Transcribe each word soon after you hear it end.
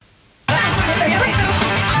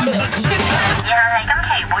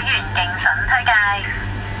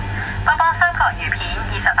波波三角魚片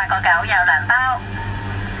28個9有2包，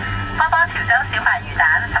波波潮州小白魚蛋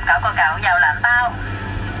19個9有2包，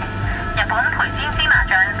日本培煎芝麻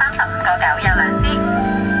醬35個9有2支，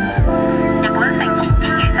日本成田煙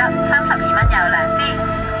魚汁32蚊有2支，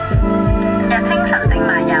日清純正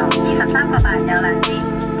麻油23個8有2支。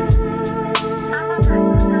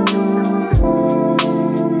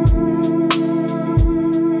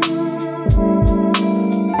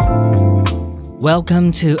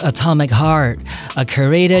Welcome to Atomic Heart, a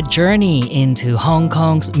curated journey into Hong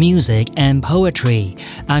Kong's music and poetry.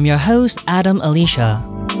 I'm your host, Adam Alicia.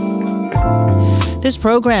 This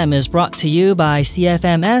program is brought to you by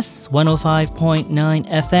CFMS 105.9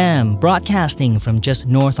 FM, broadcasting from just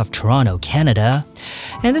north of Toronto, Canada.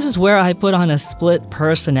 And this is where I put on a split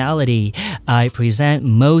personality. I present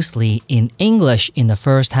mostly in English in the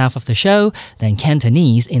first half of the show, then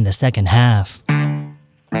Cantonese in the second half.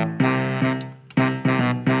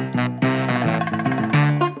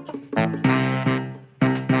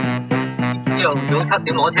 朝頭早7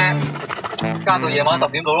點攞車，加到夜晚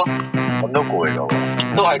10點到咯。咁都攰㗎喎。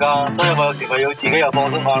都係㗎，所以我有時咪要自己又放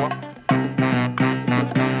鬆下咯。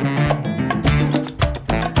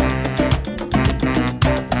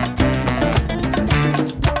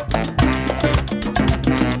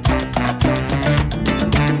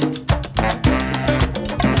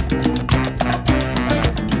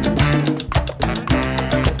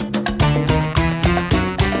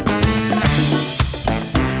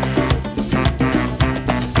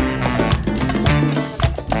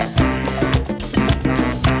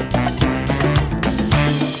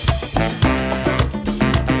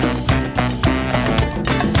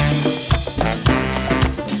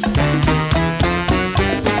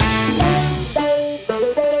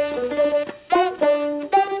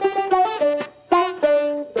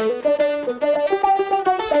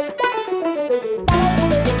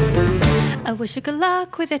Wish you good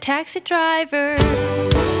luck with a taxi driver.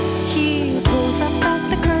 He pulls up at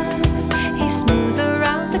the curb. He's smooth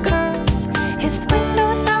around the curves. His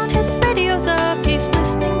windows down, his radio's up. He's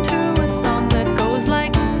listening to a song that goes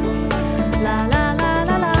like la la la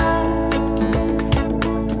la la.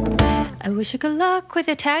 I wish you good luck with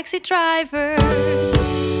a taxi driver.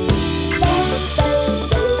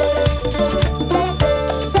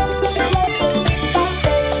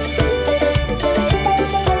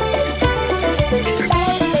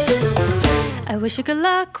 I wish you good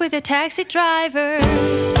luck with a taxi driver.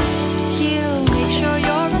 He'll make sure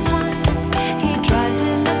you're on time. He drives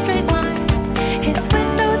in a straight line. His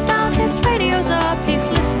windows down, his radio's up. He's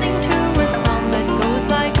listening to a song that goes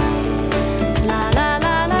like la la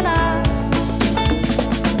la la la.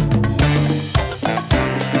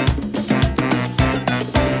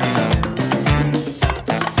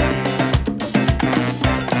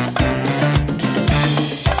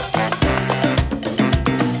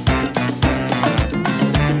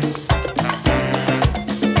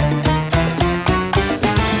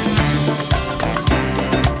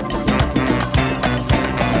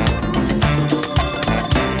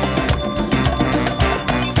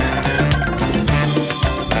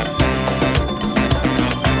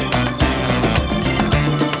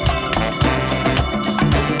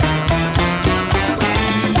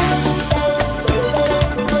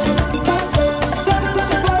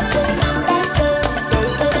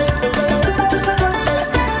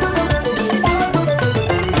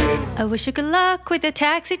 I wish you good luck with the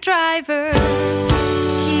taxi driver.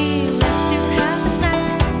 He lets you have a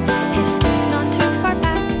snack. His seat's not too far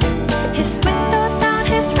back. His windows down,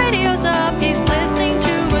 his radio's up. He's listening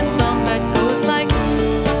to a song that goes like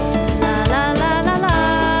la la la la la.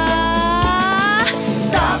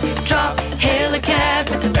 Stop, drop, hail a cab.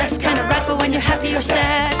 It's the best kind of ride for when you're happy or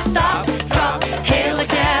sad. Stop, drop, hail a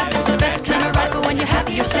cab. It's the best kind of ride for when you're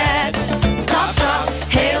happy or sad. Stop, drop,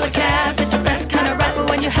 hail a cab. It's the best kind of ride for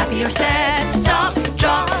when you're happy or sad. Stop,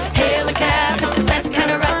 drop, hail a cab. It's the best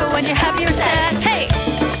kind of ride for when you're happy or sad. Hey!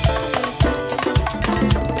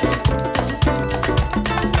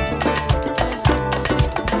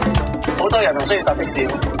 好多人仲需要搭的士，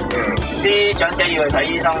啲長者要去睇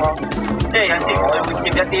醫生咯。即係有時我會接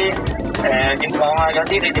一啲點講啊？有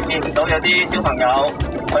啲你哋見唔到，有啲小朋友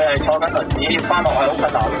佢係坐緊輪椅翻學係好困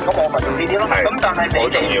難，咁我咪做呢啲咯。咁但係你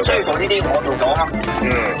哋唔需要做呢啲，我做咗嘛。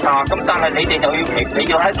咁但係你哋就要你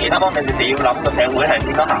要喺其他方面，你哋要諗個社會係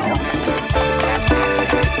點樣行咯。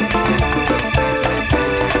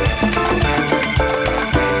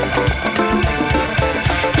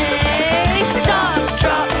Stop,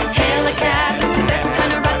 drop, hail a cab. It's the best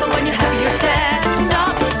kind of ride for when you're happy or sad.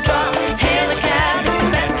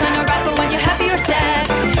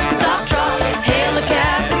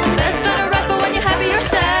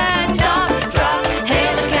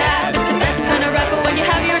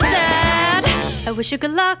 wish you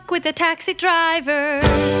good luck with the taxi driver.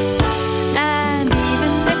 And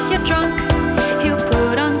even if you're drunk, he'll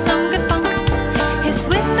put on some good funk. His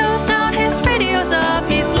windows down, his radio's up.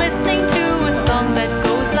 He's listening to a song that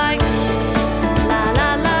goes like la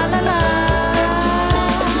la la la la.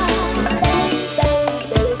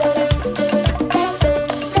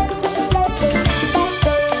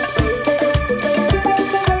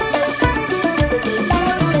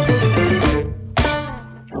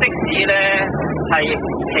 的士呢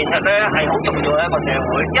其實呢係好重要嘅一個社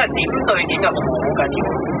會，因為點對點嘅服務好緊要。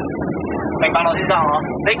明白羅先生嗬？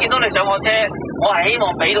你見到你上我車，我係希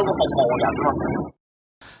望俾到個服務人啊。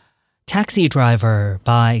Taxi Driver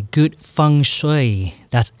by Good Feng Shui.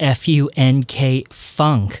 That's F-U-N-K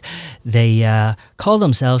Funk. They call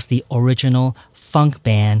themselves the original funk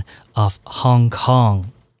band of Hong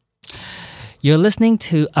Kong. You're listening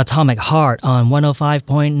to Atomic Heart on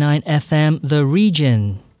 105.9 FM The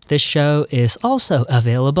Region. This show is also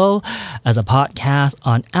available as a podcast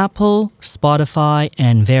on Apple, Spotify,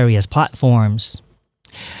 and various platforms.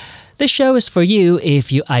 This show is for you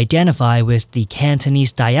if you identify with the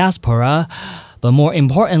Cantonese diaspora, but more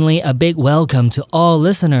importantly, a big welcome to all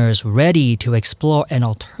listeners ready to explore an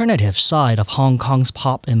alternative side of Hong Kong's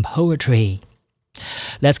pop and poetry.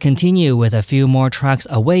 Let's continue with a few more tracks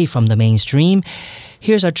away from the mainstream.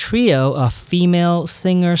 Here's a trio of female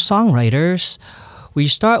singer-songwriters. We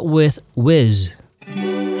start with Wiz.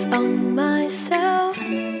 Found myself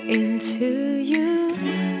into you,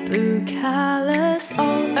 blue colors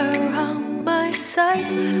all around my sight.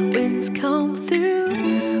 Winds come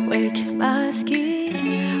through, wake my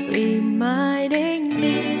skin, reminding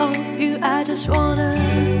me of you. I just wanna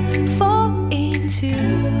fall into,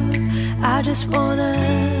 I just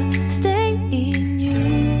wanna stay in you,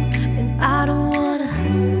 and I don't wanna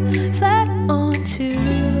flat onto,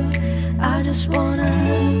 I just wanna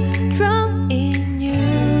drown in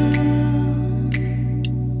you.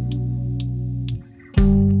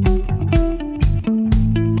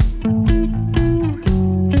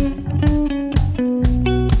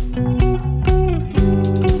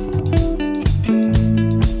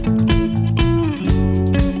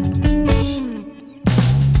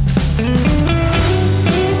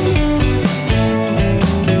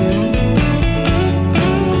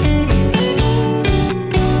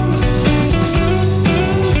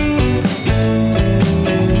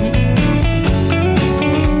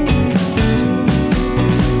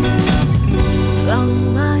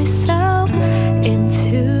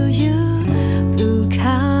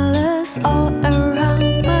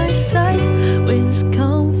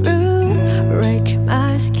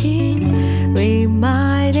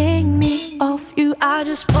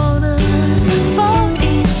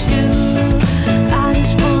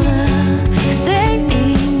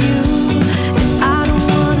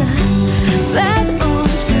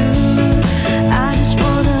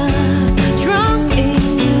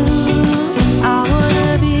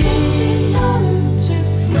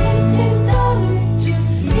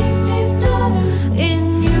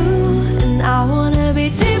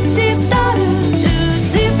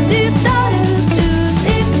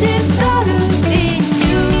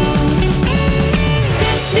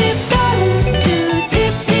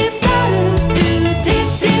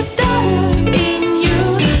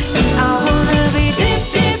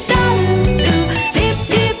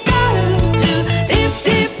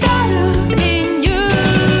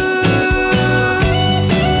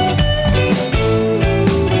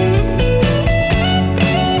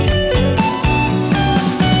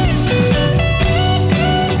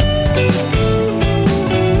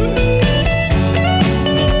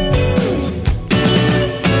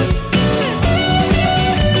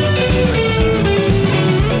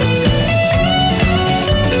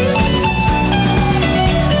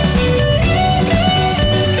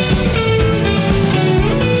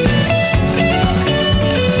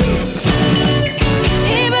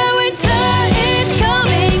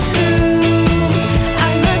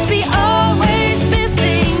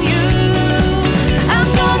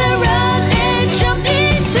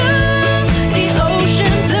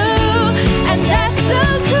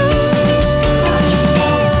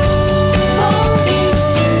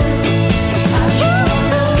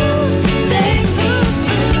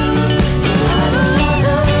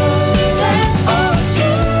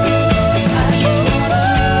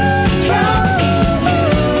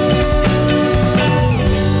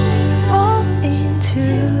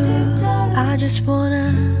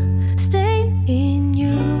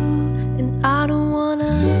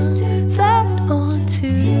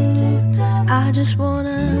 just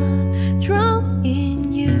wanna drown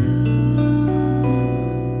in you. 。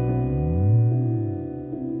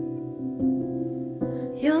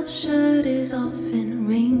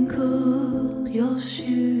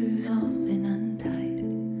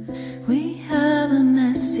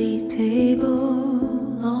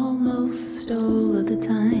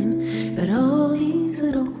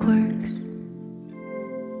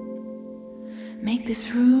this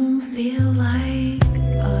room feel like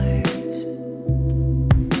ours.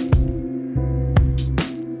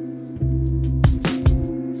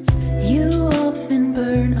 You often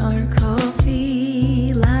burn our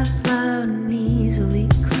coffee, laugh loud and easily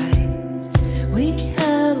cry. We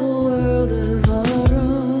have a world of our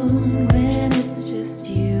own when it's just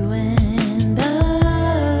you and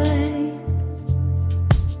I.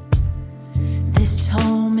 This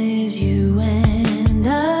home is you and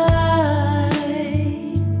I.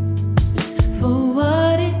 For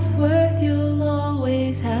what it's worth, you'll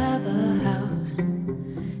always have a house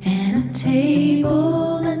and a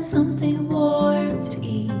table and something warm to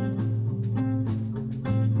eat.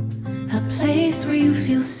 A place where you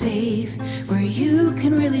feel safe, where you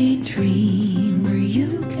can really dream, where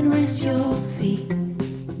you can rest your feet.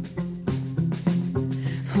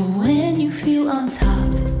 For when you feel on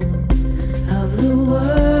top of the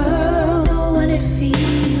world, or when it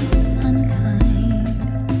feels unkind,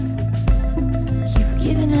 you've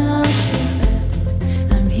given out your best.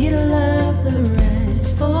 I'm here to love the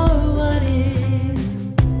rest for what is.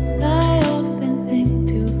 I often think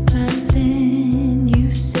too fast and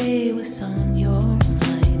you say what's on your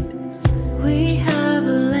mind. We have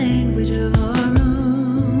a language of our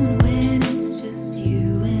own when it's just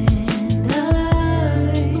you and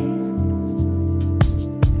I.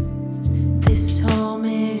 This home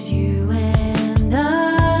is you and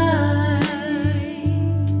I.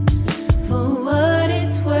 For what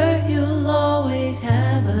it's worth, you'll always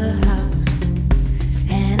have a house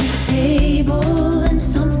and a table and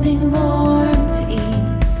something warm to eat.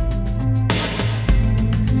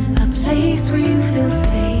 A place where you feel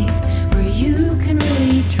safe, where you can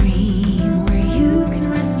really dream, where you can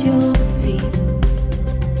rest your feet.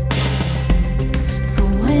 For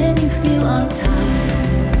when you feel on top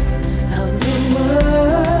of the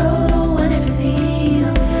world, or when it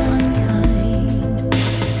feels unkind,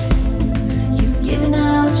 you've given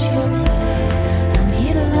out your best. I'm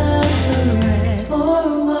here to love the rest for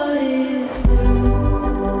what it's worth.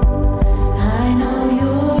 I know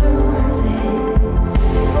you're worth it.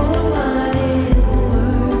 For what it's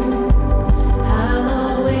worth, I'll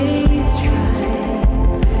always try.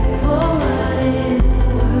 For what it's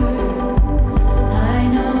worth, I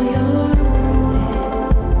know you're worth it.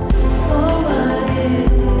 For what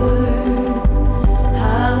it's worth,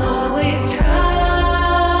 I'll always try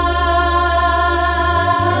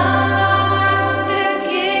to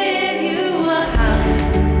give you a house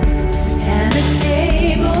and a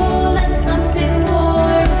table and something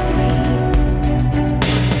warm to eat.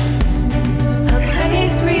 A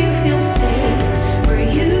place where you feel safe, where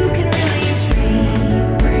you can really dream,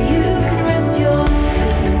 where you can rest your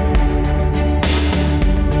feet.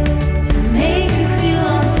 To make you feel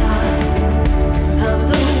on top of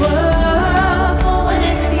the world for when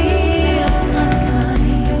it feels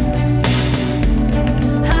unkind.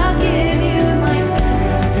 I'll give you my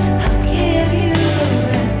best, I'll give you the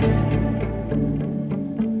rest.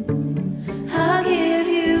 I'll give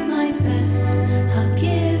you my best, I'll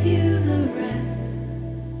give you the rest.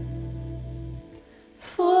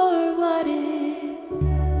 For what it's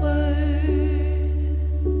worth.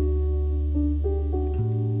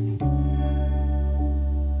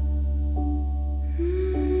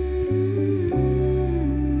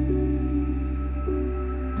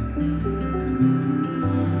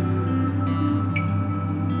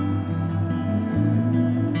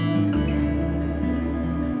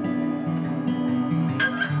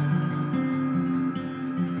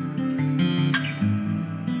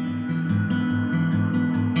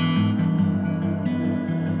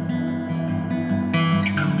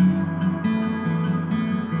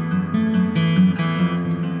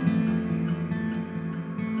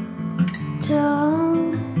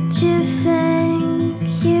 Don't you think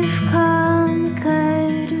you've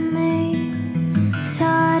conquered me?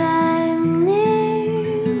 Thought I'm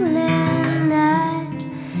kneeling at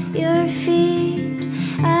your feet.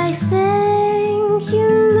 I think you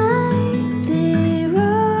might be wrong.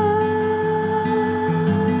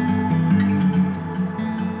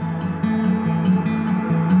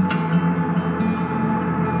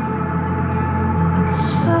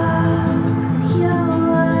 Spoke your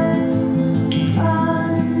words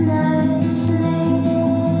honestly,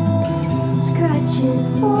 scratching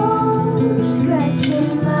warm, scratching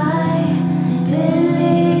my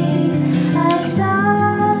belief. I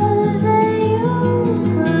thought that you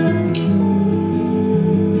could see.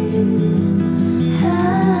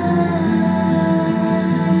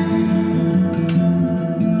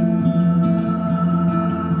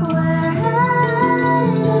 Where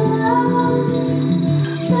I'm alone,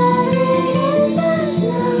 buried in the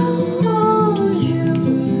snow, hold you.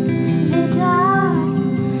 The dark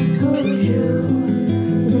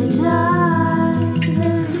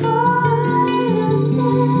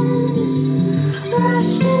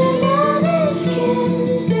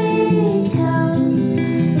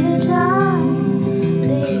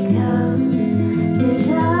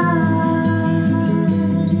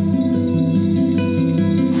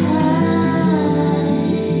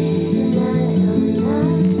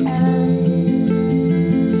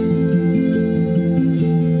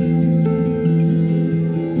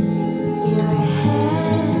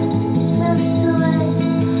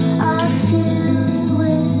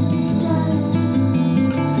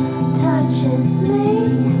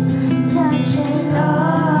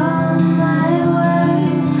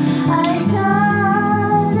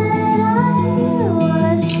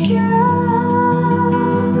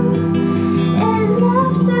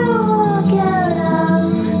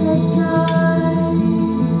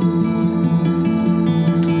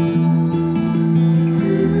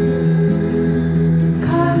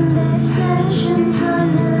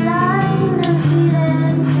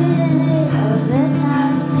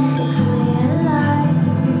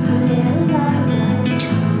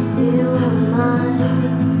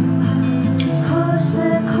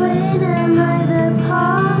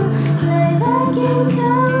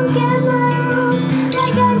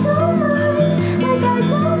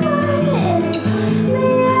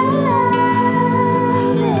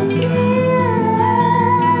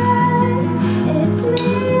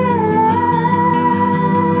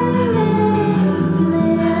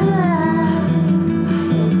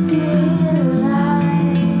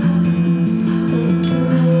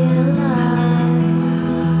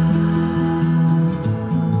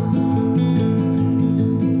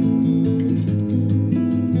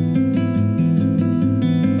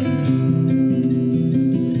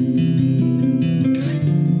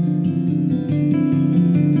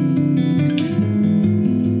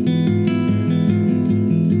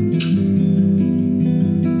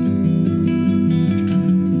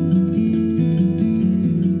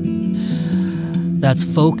That's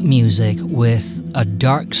folk music with a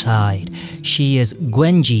dark side. She is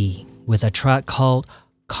Gwenji with a track called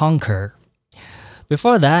Conquer.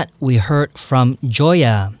 Before that, we heard from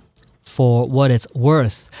Joya For What It's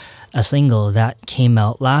Worth, a single that came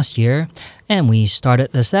out last year, and we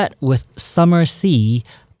started the set with Summer Sea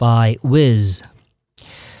by Wiz.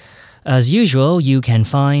 As usual, you can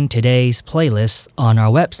find today's playlist on our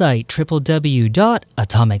website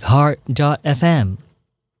www.atomicheart.fm.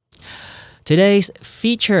 Today's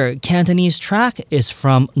featured Cantonese track is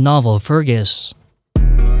from Novel Fergus.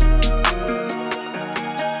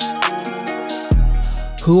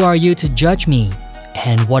 Who are you to judge me?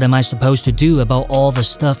 And what am I supposed to do about all the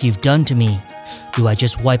stuff you've done to me? Do I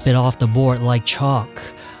just wipe it off the board like chalk?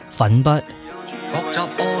 粉筆學習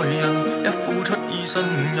愛人，一付出以信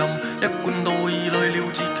任，一貫到已累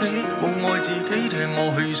了自己，冇愛自己，聽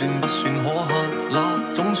我去算不算可恨？那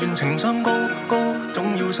總算情商高，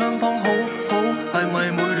總要雙方好，係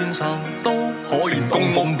咪每段仇都可以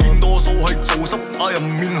共放變多數係做濕敗人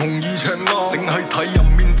面紅耳赤啦，成係睇人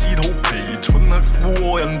面自肚皮，蠢係富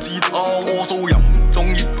過人自嘲，多數人唔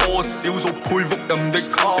中意多少數佩服人哋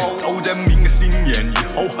靠，走正面嘅先贏，而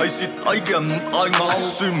後係蝕底嘅人大咬，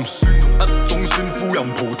算唔算同一種算富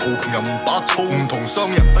人葡萄窮人把醋，唔同商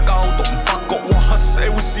人得交讀，唔發覺哇黑社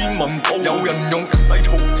會先問道，有人用一世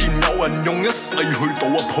操戰，有人用一世去賭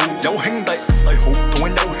一鋪，有兄弟一世好，同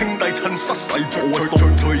人有兄弟親失世做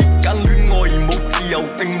隨間戀愛而冇自由，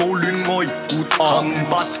定冇戀愛而孤單，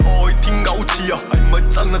白菜天狗翅啊，係咪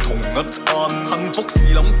真係同一餐？幸福時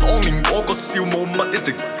諗當年嗰個笑冇乜一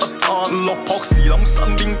直不讚，落魄時諗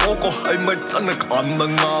身邊嗰個係咪真係近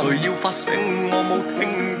能啊？誰要發聲我冇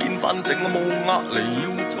聽見，反正我冇壓力，要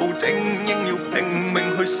做精英要拼命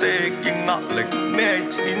去適應壓力，咩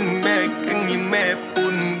錢咩經驗咩判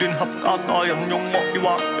斷合格大人用惡意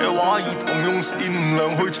畫嘅畫，兒童用善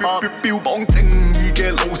良去測標榜正義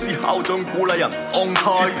嘅老師校長鼓勵人當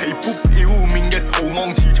差，皮膚表面嘅圖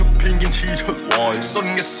案似出偏見似出壞，信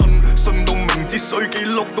嘅信到明知水記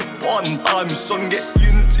錄都關人大，唔信嘅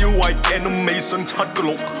冤照為鏡都未信7個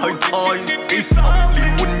6係大，幾十年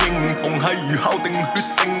換認同係如敲定血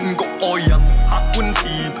性局愛人，客觀持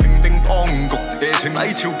平定當局邪情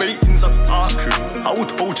禮潮俾現實打拳，口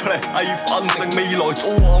吐出嚟係反省，未來早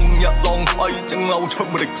往日浪費正流出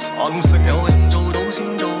沒力產生，有人做到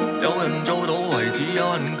先做，有人做到為止，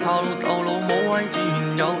有人靠到鬥老冇位置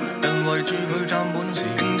現有人圍住佢賺本事，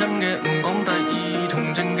競爭嘅唔講第二，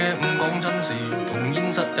同正嘅唔講真事，同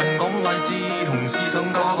現實人講位置，同思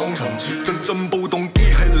想家講層次，進步動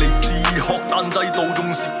機係嚟自學，但制度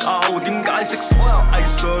重視教，點解釋所有藝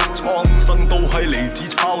術創新都係嚟自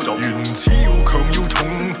抄襲，原始要強要重，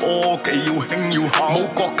科技要輕要巧，冇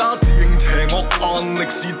國家自認邪惡，但歷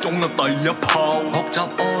史中嘅第一炮，學習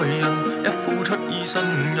愛人，一付出以信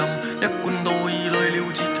任，一貫到已累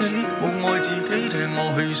了自己，冇愛自己，聽我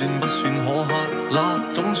去算不算可恨？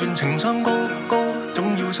嗱，總算情商高，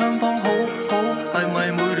總要雙方好，係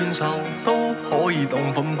咪每段仇都可以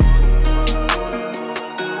當粉筆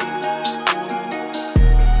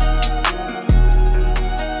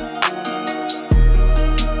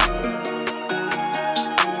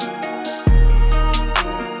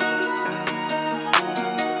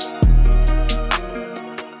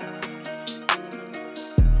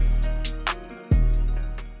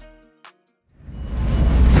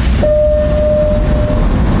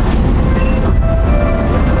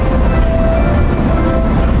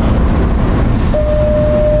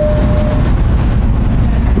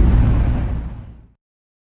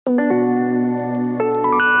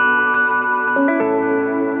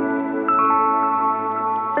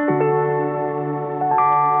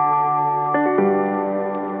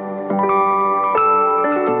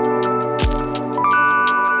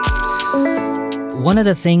？One of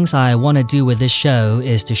the things I want to do with this show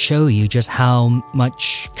is to show you just how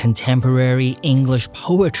much contemporary English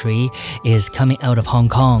poetry is coming out of Hong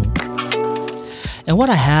Kong. And what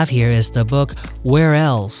I have here is the book Where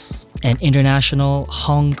Else? An international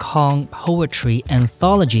Hong Kong poetry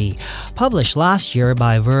anthology published last year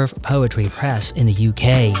by Verve Poetry Press in the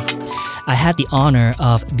UK. I had the honor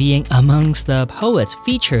of being amongst the poets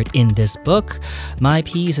featured in this book. My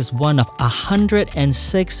piece is one of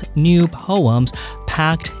 106 new poems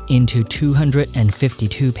packed into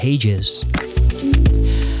 252 pages.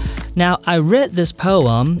 Now, I read this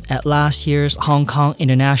poem at last year's Hong Kong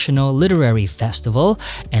International Literary Festival,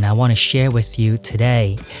 and I want to share with you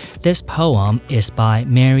today. This poem is by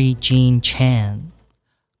Mary Jean Chan,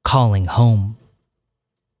 Calling Home.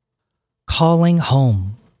 Calling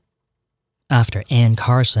Home, after Anne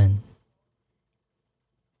Carson.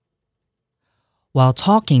 While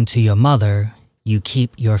talking to your mother, you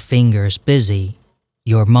keep your fingers busy,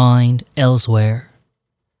 your mind elsewhere.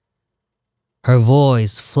 Her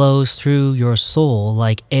voice flows through your soul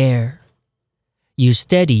like air. You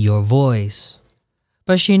steady your voice,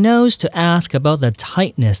 but she knows to ask about the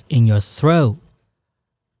tightness in your throat.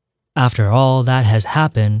 After all that has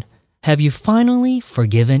happened, have you finally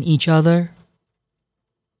forgiven each other?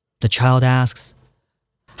 The child asks,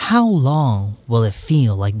 how long will it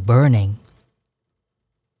feel like burning?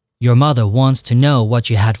 Your mother wants to know what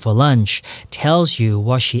you had for lunch, tells you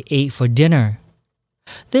what she ate for dinner.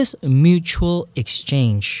 This mutual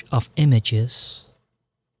exchange of images.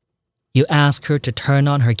 You ask her to turn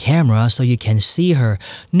on her camera so you can see her,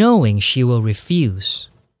 knowing she will refuse.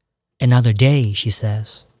 Another day, she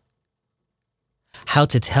says. How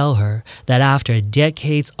to tell her that after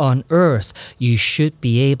decades on Earth, you should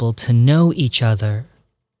be able to know each other.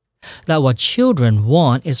 That what children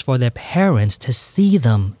want is for their parents to see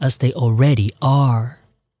them as they already are.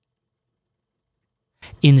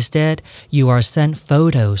 Instead, you are sent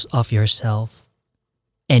photos of yourself.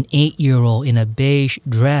 An 8-year-old in a beige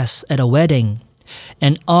dress at a wedding,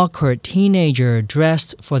 an awkward teenager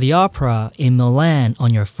dressed for the opera in Milan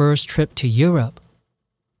on your first trip to Europe.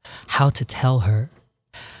 How to tell her?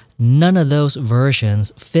 None of those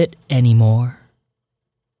versions fit anymore.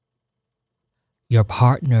 Your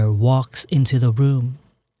partner walks into the room.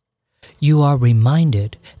 You are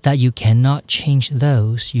reminded that you cannot change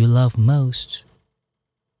those you love most.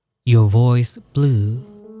 Your voice blew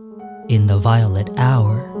in the violet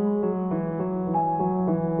hour.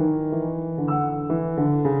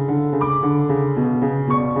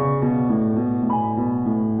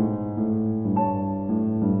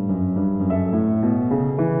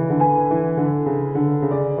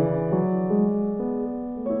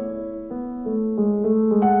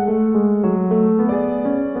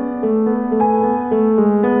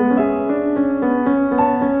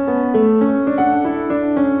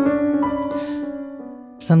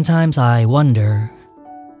 Sometimes I wonder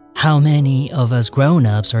how many of us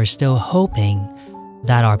grown-ups are still hoping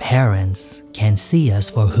that our parents can see us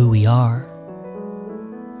for who we are.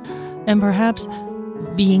 And perhaps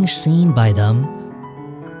being seen by them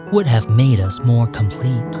would have made us more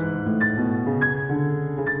complete.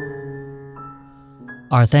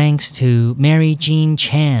 Our thanks to Mary Jean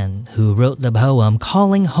Chan, who wrote the poem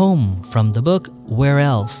Calling Home from the book Where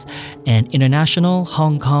Else, an international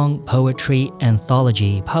Hong Kong poetry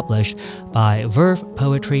anthology published by Verve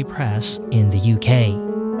Poetry Press in the UK.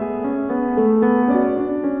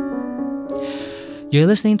 You're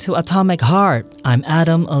listening to Atomic Heart. I'm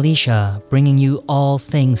Adam Alicia, bringing you all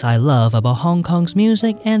things I love about Hong Kong's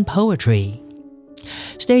music and poetry.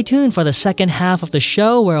 Stay tuned for the second half of the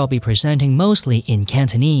show where I'll be presenting mostly in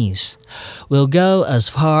Cantonese. We'll go as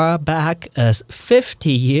far back as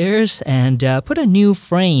 50 years and put a new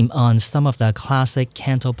frame on some of the classic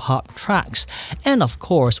Cantopop tracks. And of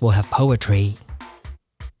course, we'll have poetry.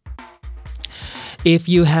 If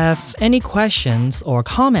you have any questions or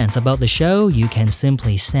comments about the show, you can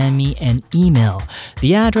simply send me an email.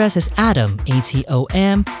 The address is adam,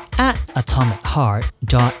 A-T-O-M,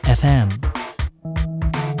 @atomicheart.fm.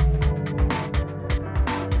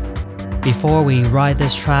 Before we ride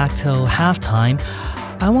this track till halftime,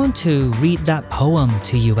 I want to read that poem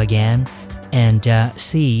to you again and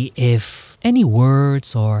see if any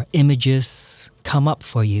words or images come up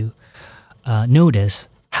for you. Notice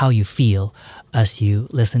how you feel as you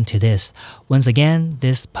listen to this. Once again,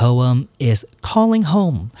 this poem is Calling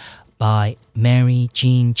Home by Mary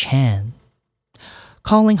Jean Chan.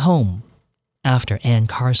 Calling Home after Anne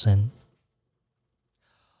Carson.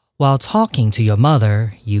 While talking to your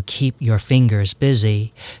mother, you keep your fingers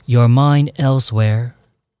busy, your mind elsewhere.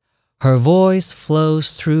 Her voice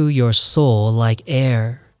flows through your soul like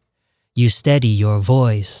air. You steady your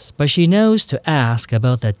voice, but she knows to ask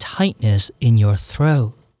about the tightness in your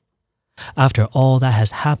throat. After all that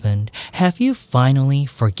has happened, have you finally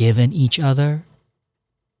forgiven each other?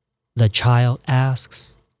 The child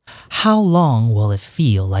asks, how long will it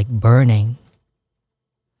feel like burning?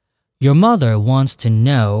 Your mother wants to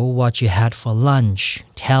know what you had for lunch,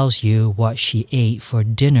 tells you what she ate for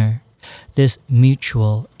dinner, this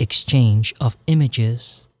mutual exchange of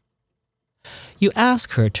images. You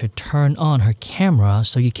ask her to turn on her camera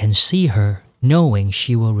so you can see her, knowing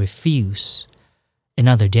she will refuse.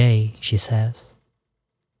 Another day, she says.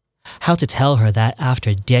 How to tell her that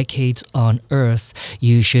after decades on Earth,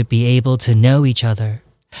 you should be able to know each other.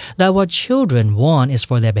 That what children want is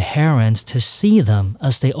for their parents to see them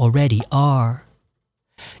as they already are.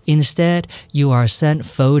 Instead, you are sent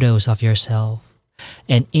photos of yourself.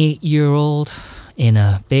 An 8-year-old in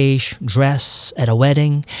a beige dress at a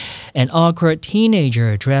wedding, an awkward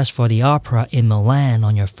teenager dressed for the opera in Milan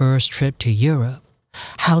on your first trip to Europe.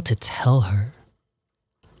 How to tell her?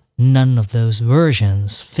 None of those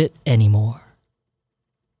versions fit anymore.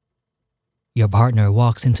 Your partner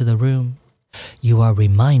walks into the room. You are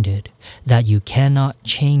reminded that you cannot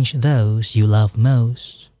change those you love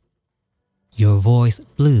most. Your voice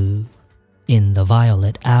blew in the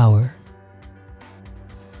violet hour.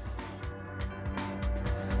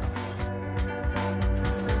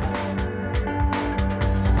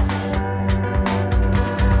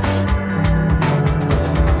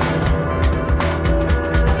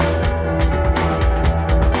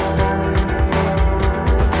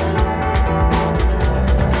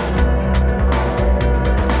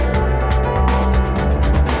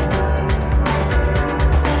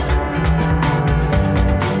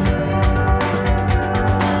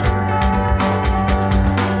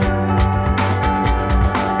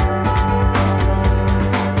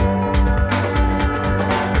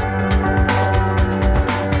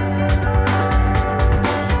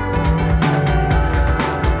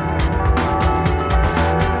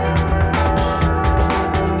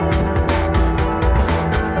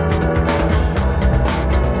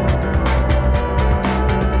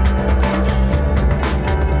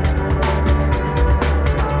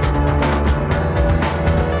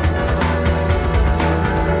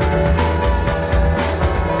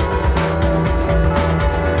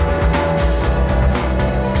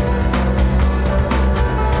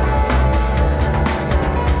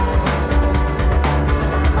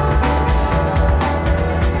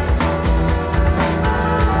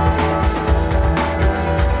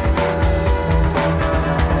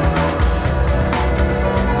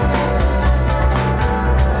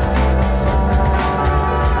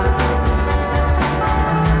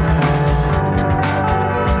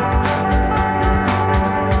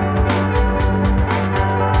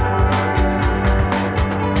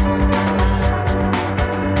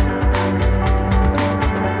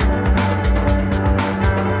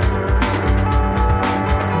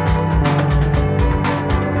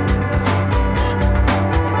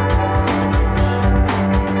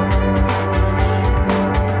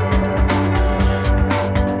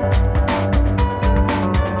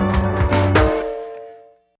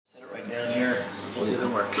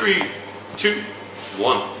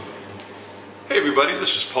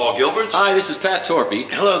 This is Paul Gilbert. Hi, this is Pat Torpy.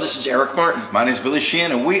 Hello, this is Eric Martin. My name is Billy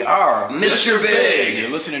Sheehan, and we are Mr. Big. You're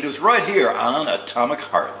listening to us right here on Atomic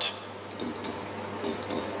Heart.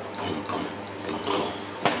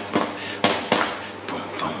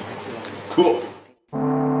 Cool.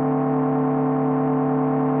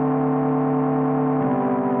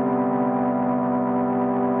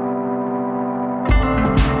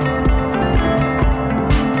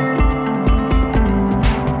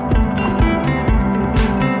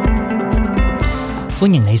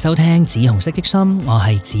歡迎你收聽紫紅色的心，我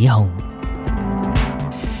係紫紅。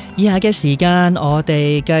以下嘅時間，我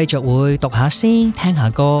哋繼續會讀下詩，聽下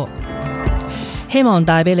歌，希望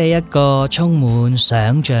帶俾你一個充滿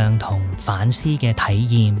想像同反思嘅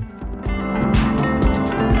體驗。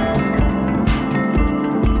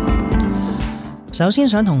首先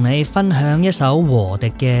想同你分享一首和迪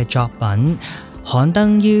嘅作品，刊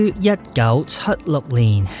登於1976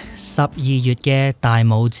年12月嘅《大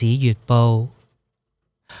拇指月報》。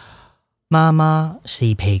媽媽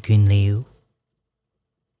是疲倦了，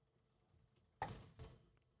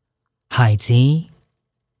孩子，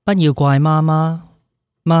不要怪媽媽，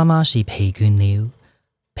媽媽是疲倦了，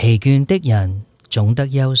疲倦的人總得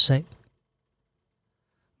休息。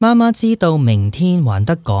媽媽知道明天還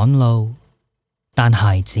得趕路，但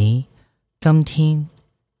孩子，今天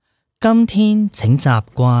請習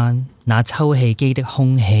慣那抽氣機的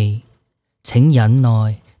空氣，請忍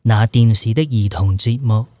耐那電視的兒童節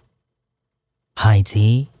目。孩子，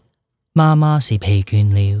媽媽是疲倦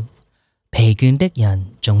了，疲倦的人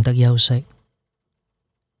總得休息。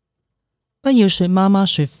不要說媽媽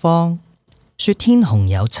說謊，說天空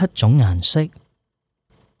有7種顏色，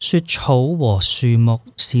說草和樹木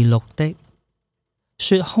是綠的，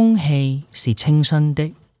說空氣是清新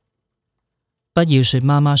的。不要說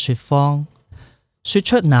媽媽說謊，說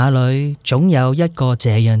出那裡總有一個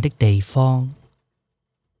這樣的地方，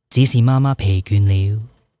只是媽媽疲倦了。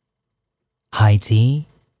孩子，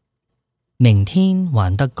明天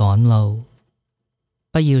還得趕路，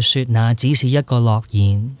不要說那只是一個諾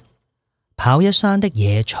言。跑一山的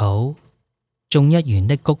野草，種一園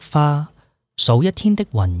的菊花，數一天的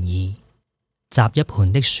雲兒，摘一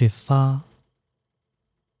盆的雪花。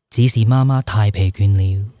只是媽媽太疲倦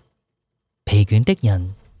了，疲倦的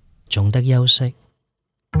人總得休息。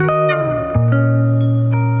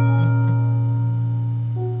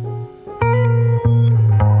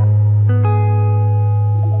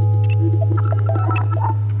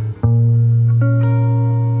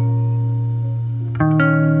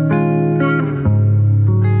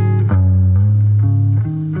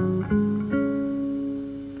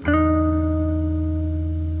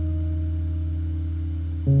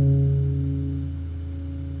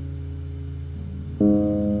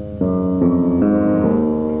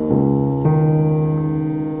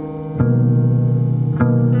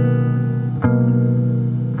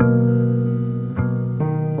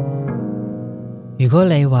果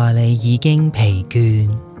你話你已經疲倦，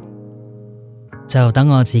就等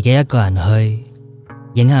我自己一個人去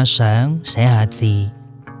影下相，寫下字，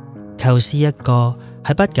構思一個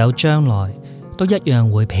喺不久將來都一樣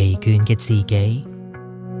會疲倦嘅自己。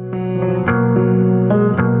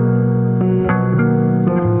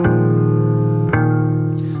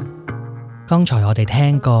剛才我哋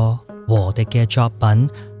聽過和迪嘅作品《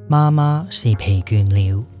媽媽是疲倦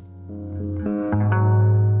了》。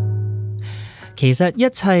其實一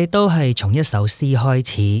切都係從一首詩開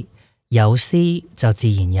始，有詩就自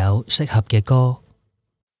然有適合嘅歌。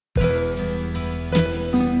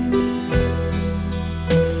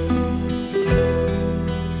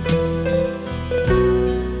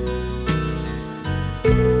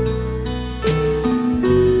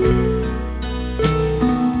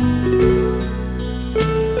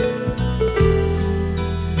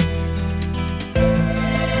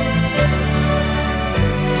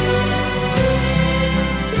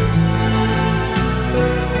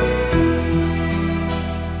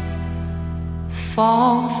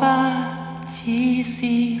彷彿似是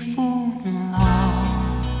歡樂，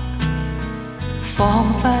彷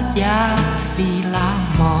彿也是冷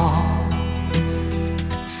漠。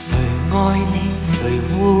誰愛你，誰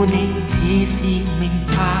護你，只是明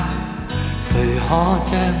白。誰可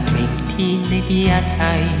將明天的一切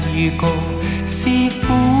預告？是苦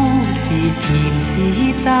是甜是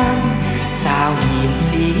真，驟然是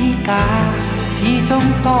假，始終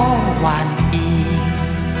多幻變。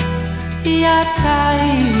一切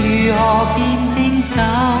如何辨證怎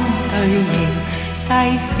對應？世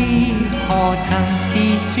事何曾是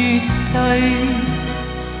絕對？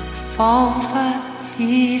彷彿似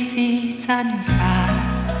是真實，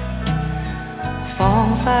彷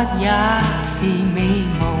彿也是美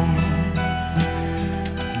夢。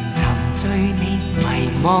沉醉你，迷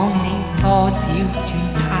惘你，多少轉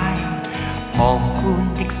猜，旁觀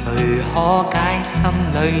的誰可解心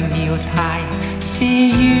裏妙態？是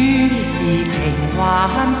與是情幻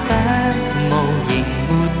想，無形沒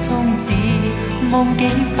終止，夢境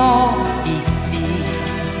多別致。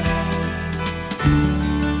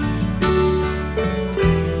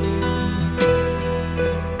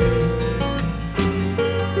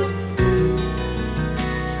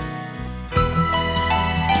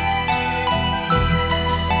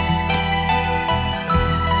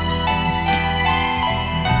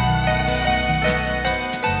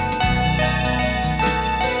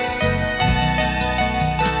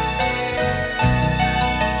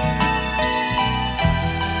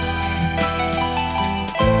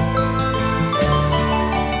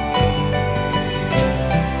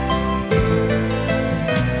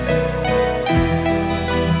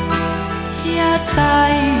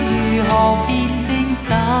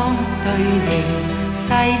世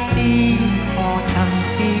事何曾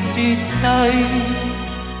是絕對？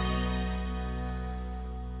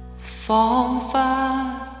彷彿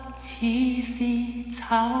似是醜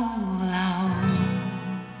陋，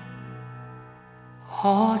可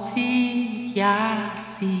知也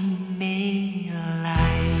是美麗。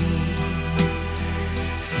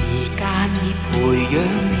時間已培養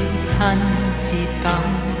了親切感，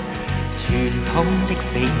傳統的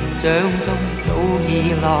成長中早已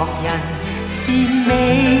落印。是美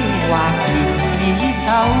或然是醜，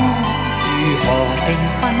如何定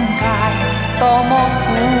分界？多麼古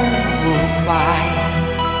怪！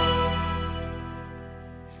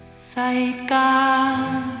世間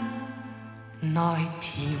內甜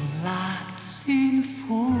辣酸苦，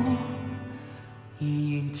完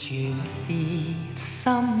全是心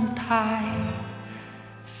態，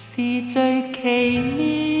是最奇妙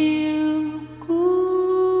古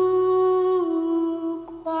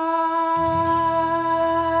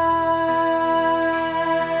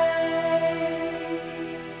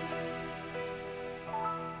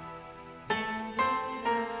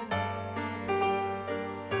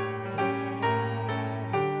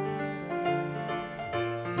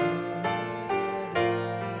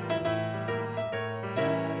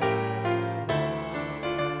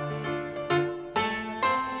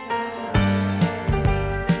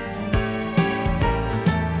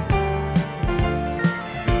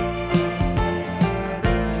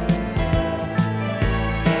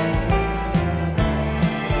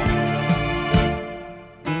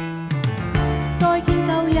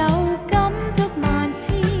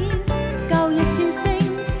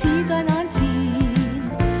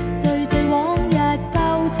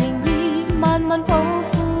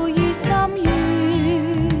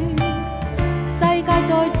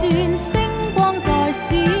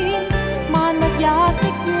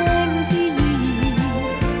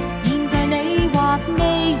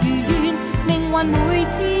每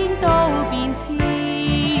天都變遷。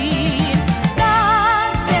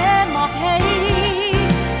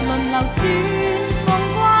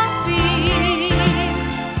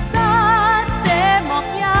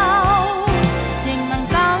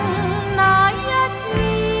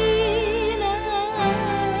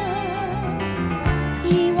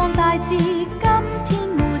大志今天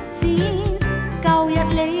沒展，舊日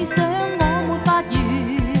理想我沒法圓，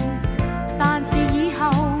但是以後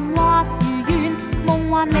或如願，夢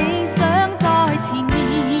幻理想在前面。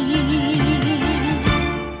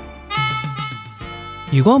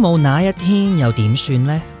如果冇那一天又點算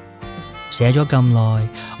呢？寫咗咁耐，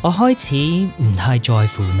我開始唔太在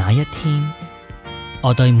乎那一天，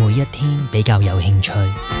我對每一天比較有興趣。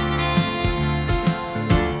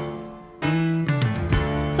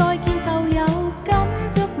再見舊友，感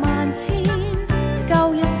觸萬千，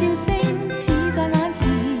舊日笑聲似在眼前，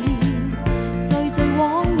聚聚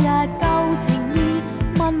往日舊情意，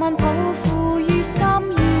慢慢抱負於心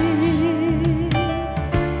願。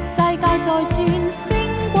世界在轉，星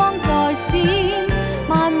光在閃，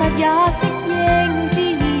萬物也適應自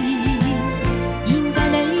然。現在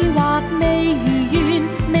你或未如願，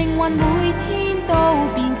命運每天都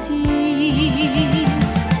變遷。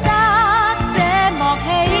得這幕戲，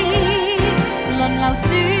輪流轉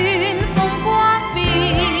風光變，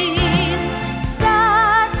失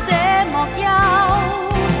這幕憂，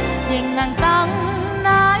仍能等那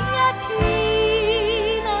一天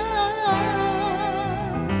啊！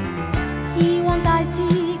以往大志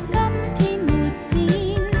今天沒展，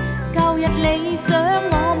舊日理想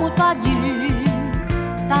我沒法圓，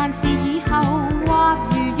但是以後或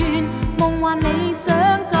如願，夢幻理想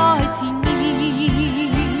在前面。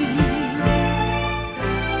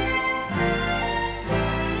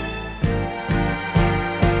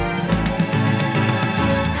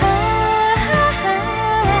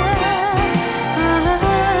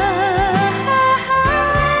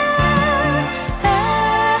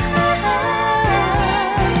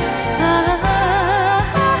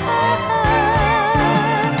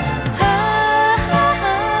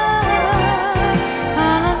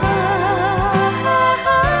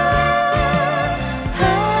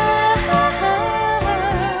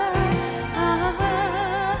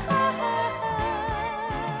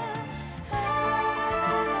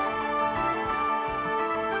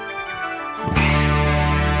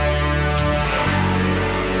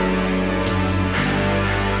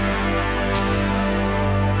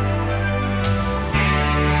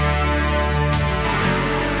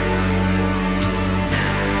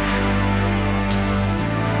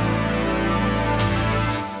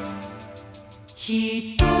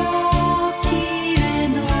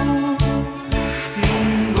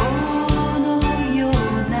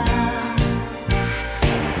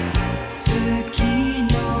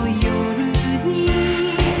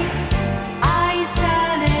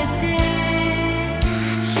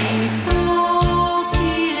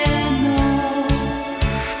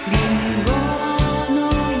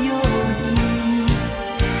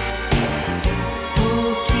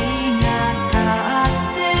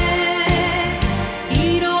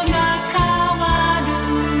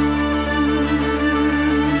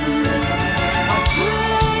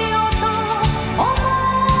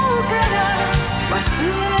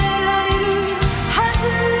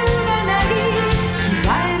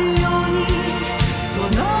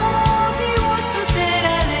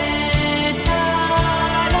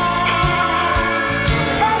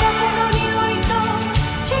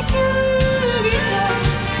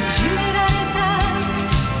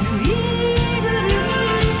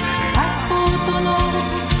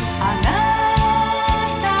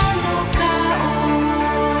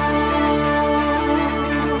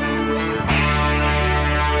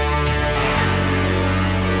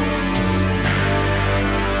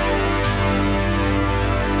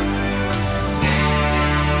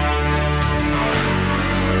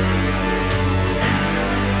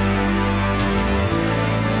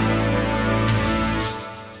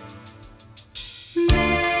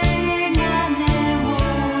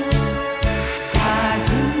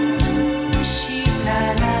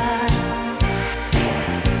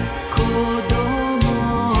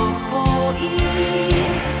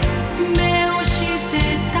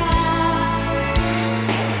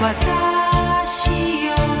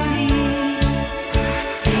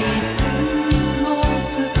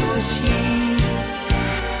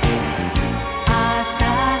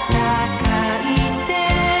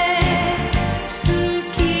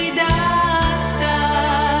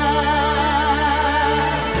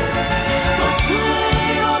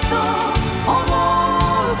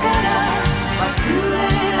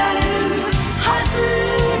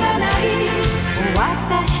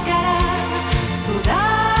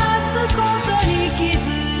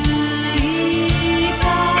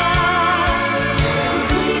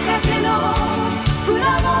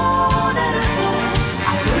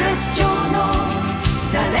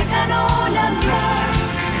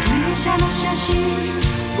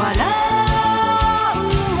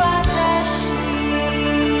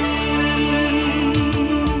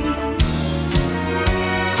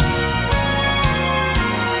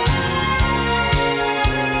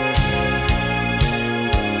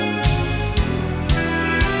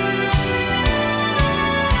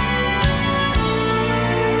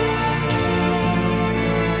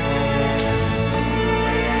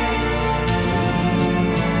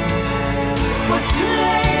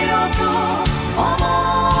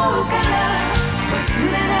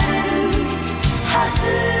譲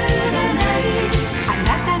らないあな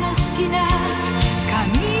たの好きな髪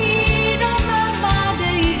のままで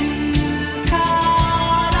いるか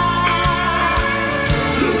ら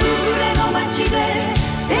夕暮れの街で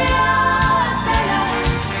出会ったら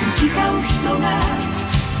行き交う人が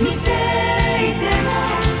見ていても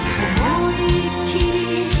思いっき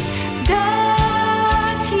り抱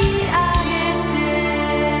き上げて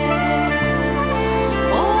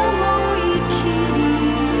思いっきり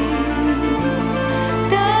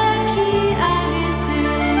抱き上げて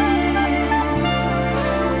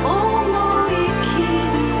思いっき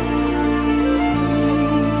り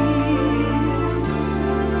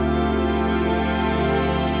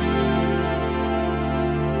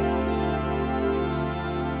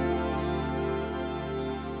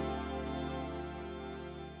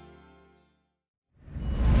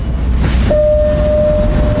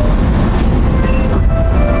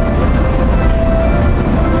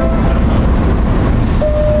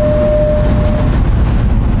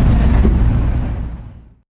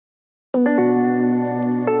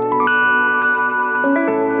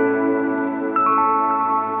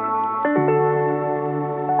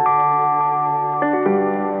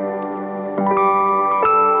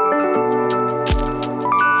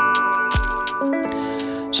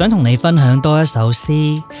想同你分享多一首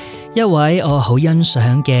詩，一位我好欣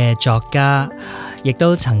賞嘅作家，亦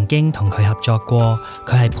都曾經同佢合作過，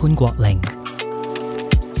佢係潘國靈。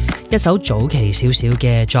一首早期少少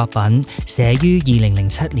嘅作品，寫於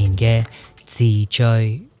2007年嘅《自醉》。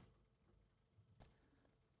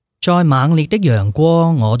再猛烈的陽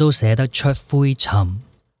光，我都寫得出灰沉，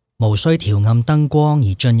無需調暗燈光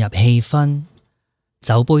而進入氣氛，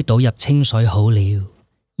酒杯倒入清水好了。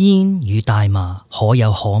煙與大麻可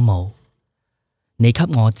有可無，你給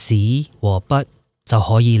我紙和筆就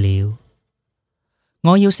可以了。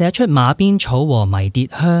我要寫出馬鞭草和迷迭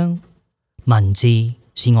香，文字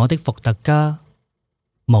是我的伏特加，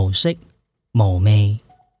無色無味，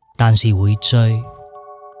但是會醉，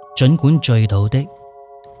儘管醉倒的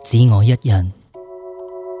只我一人。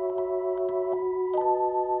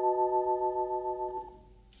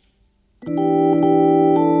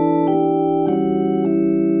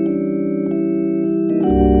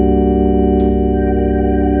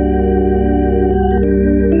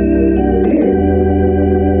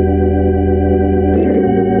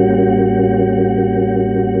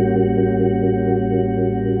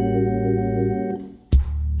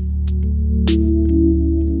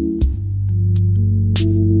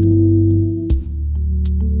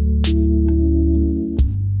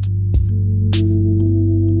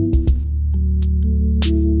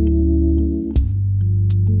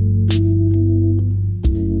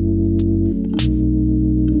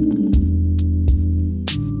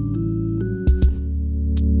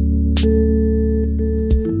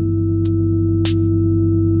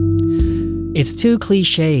It's too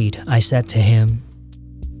cliched, I said to him,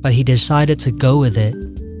 but he decided to go with it.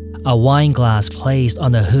 A wine glass placed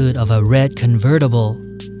on the hood of a red convertible.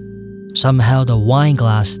 Somehow the wine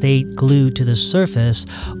glass stayed glued to the surface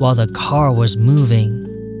while the car was moving.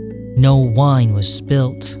 No wine was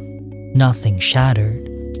spilt, nothing shattered.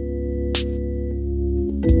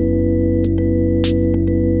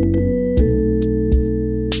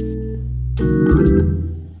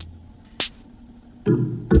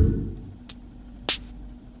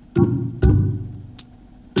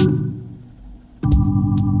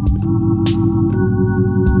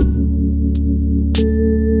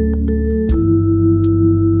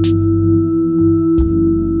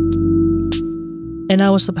 And I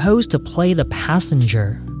was supposed to play the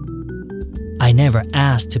passenger. I never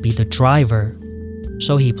asked to be the driver,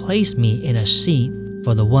 so he placed me in a seat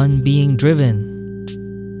for the one being driven.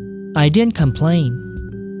 I didn't complain,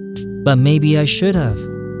 but maybe I should have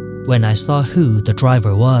when I saw who the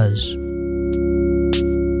driver was.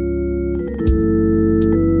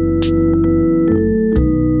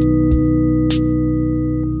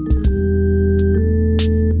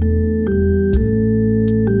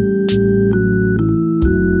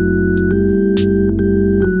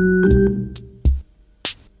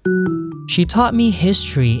 She taught me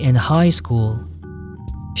history in high school.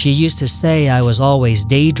 She used to say I was always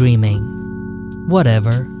daydreaming.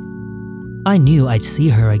 Whatever. I knew I'd see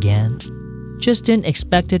her again. Just didn't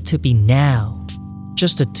expect it to be now.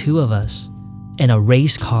 Just the two of us in a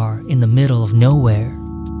race car in the middle of nowhere.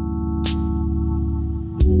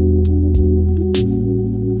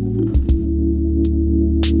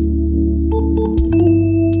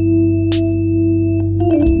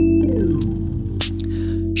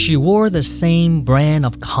 She wore the same brand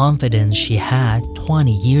of confidence she had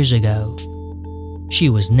 20 years ago. She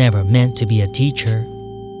was never meant to be a teacher.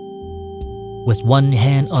 With one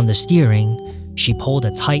hand on the steering, she pulled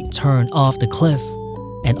a tight turn off the cliff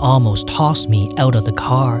and almost tossed me out of the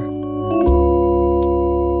car.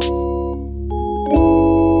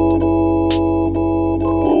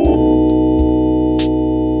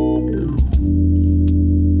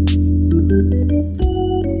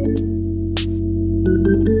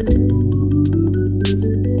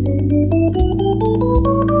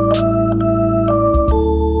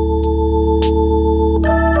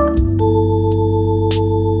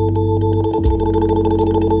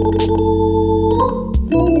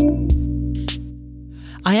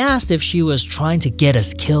 I asked if she was trying to get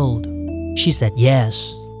us killed. She said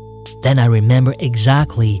yes. Then I remember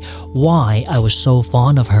exactly why I was so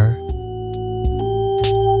fond of her.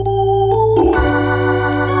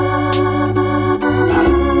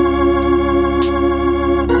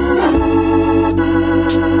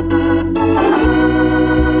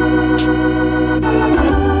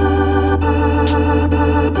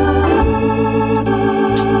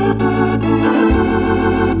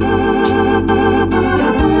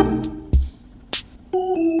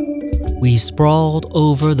 We sprawled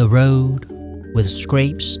over the road with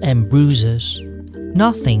scrapes and bruises,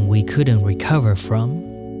 nothing we couldn't recover from.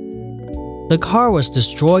 The car was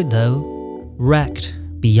destroyed though, wrecked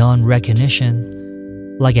beyond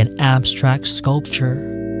recognition, like an abstract sculpture.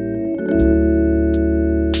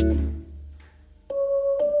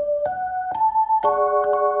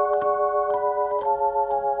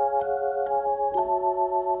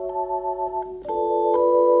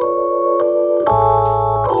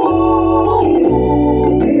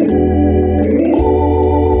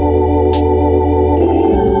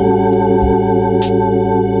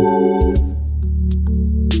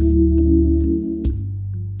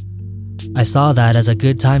 I saw that as a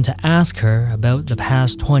good time to ask her about the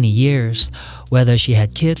past 20 years, whether she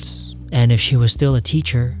had kids, and if she was still a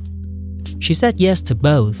teacher. She said yes to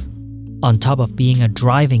both, on top of being a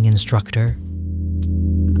driving instructor.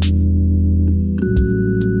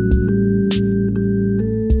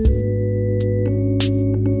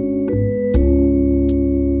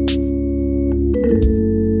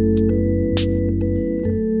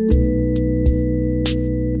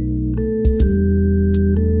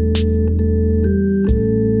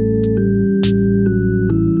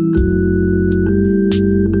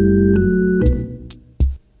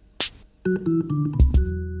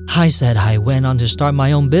 I said I went on to start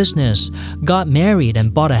my own business, got married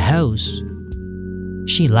and bought a house.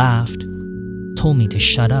 She laughed, told me to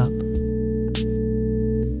shut up.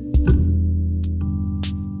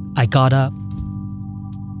 I got up.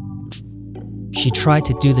 She tried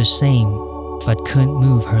to do the same, but couldn't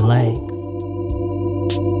move her leg.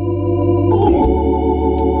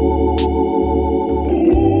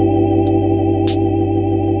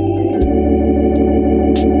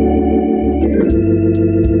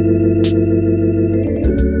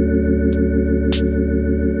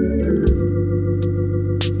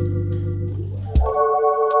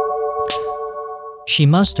 She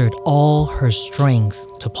mustered all her strength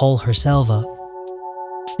to pull herself up,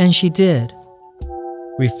 and she did,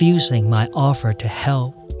 refusing my offer to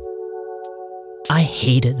help. I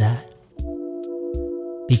hated that,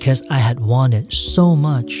 because I had wanted so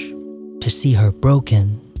much to see her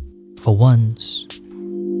broken for once.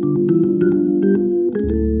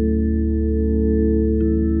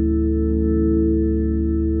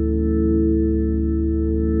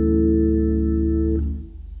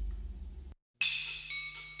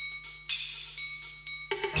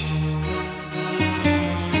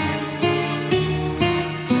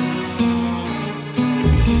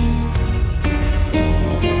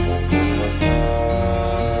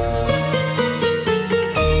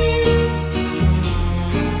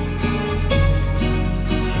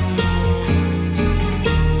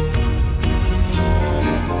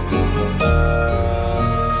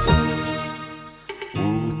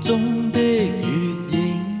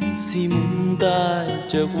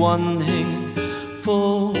溫馨，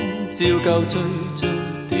風照舊吹出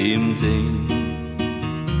恬靜。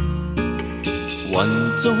雲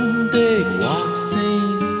中的畫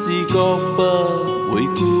聲，自覺不會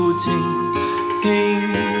孤清，輕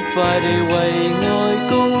快地為愛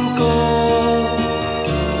高歌。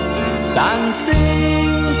但聲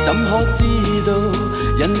怎可知道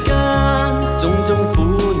人間種種苦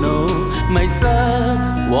惱，迷失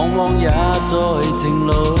往往也在情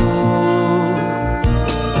路。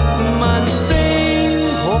問聲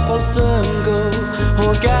可否相告？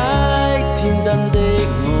何解天真的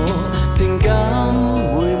我，情感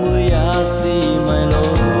每每也是迷路。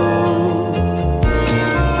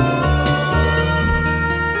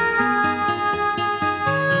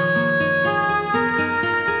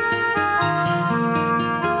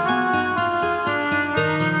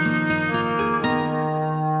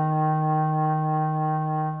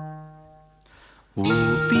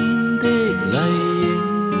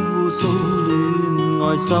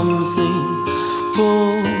心聲，風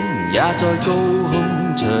也在高空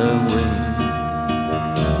暢泳，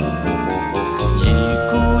而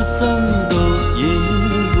孤身獨影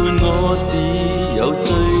伴我只有醉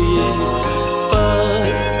影，不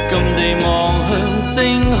禁地望向星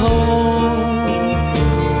空。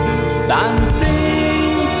但星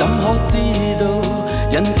怎可知道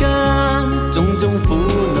人間種種苦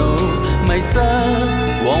惱，迷失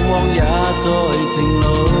往往也在情路。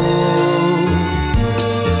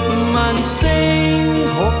萬星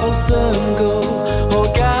可否相告？何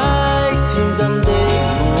解天真的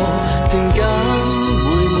我，情感每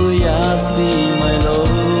每也是迷路。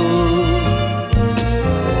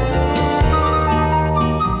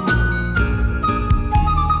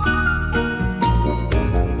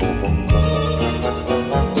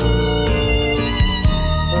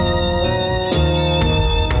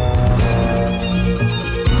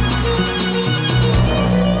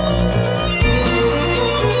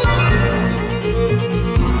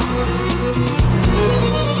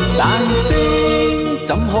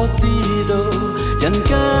怎可知道人間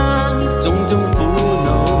種種苦惱，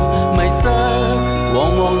迷失往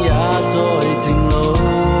往也在情路。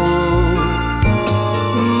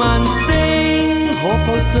萬星可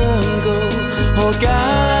否相告？何解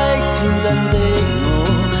天真的我，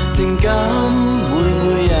情感每每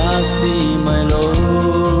也是迷路。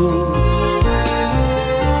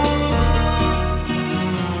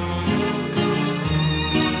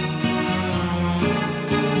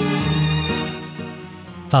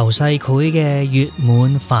浮世繪嘅月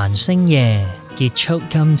滿繁星夜，結束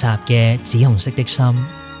今集嘅紫紅色的心。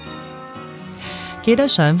記得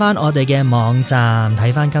上返我哋嘅網站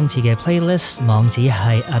睇返今次嘅 playlist， 網址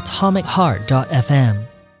係 atomicheart.fm。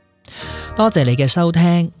 多謝你嘅收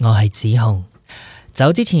聽，我係紫紅。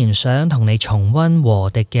走之前想同你重溫和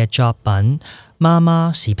迪嘅作品《媽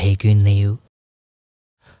媽是疲倦了》。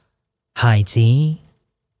孩子，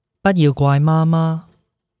不要怪媽媽，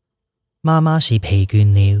媽媽是疲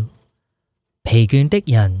倦了，疲倦的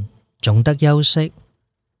人總得休息。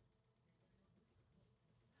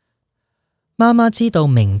媽媽知道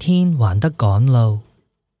明天還得趕路，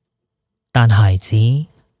但孩子，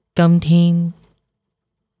今天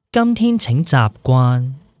請習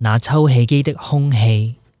慣那抽氣機的空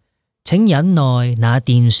氣，請忍耐那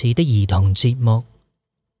電視的兒童節目。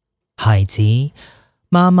孩子，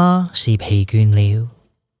媽媽是疲倦了，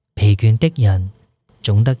疲倦的人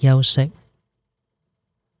總得休息。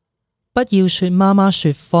不要說媽媽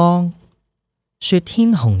說謊，說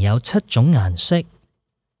天空有7種顏色，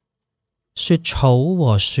說草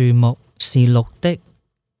和樹木是綠的，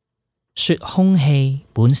說空氣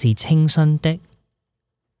本是清新的。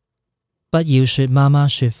不要說媽媽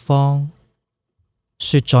說謊，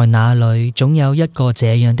說在那裡總有一個這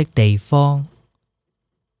樣的地方，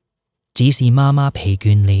只是媽媽疲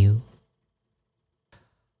倦了。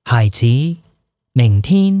孩子，明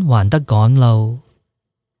天還得趕路，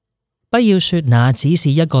不要說那只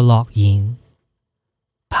是一個諾言。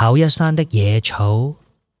跑一山的野草，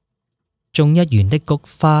種一園的菊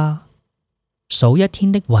花，數一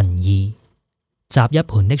天的雲兒，摘一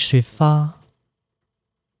盆的雪花，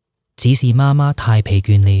只是媽媽太疲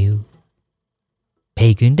倦了，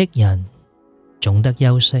疲倦的人總得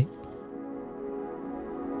休息。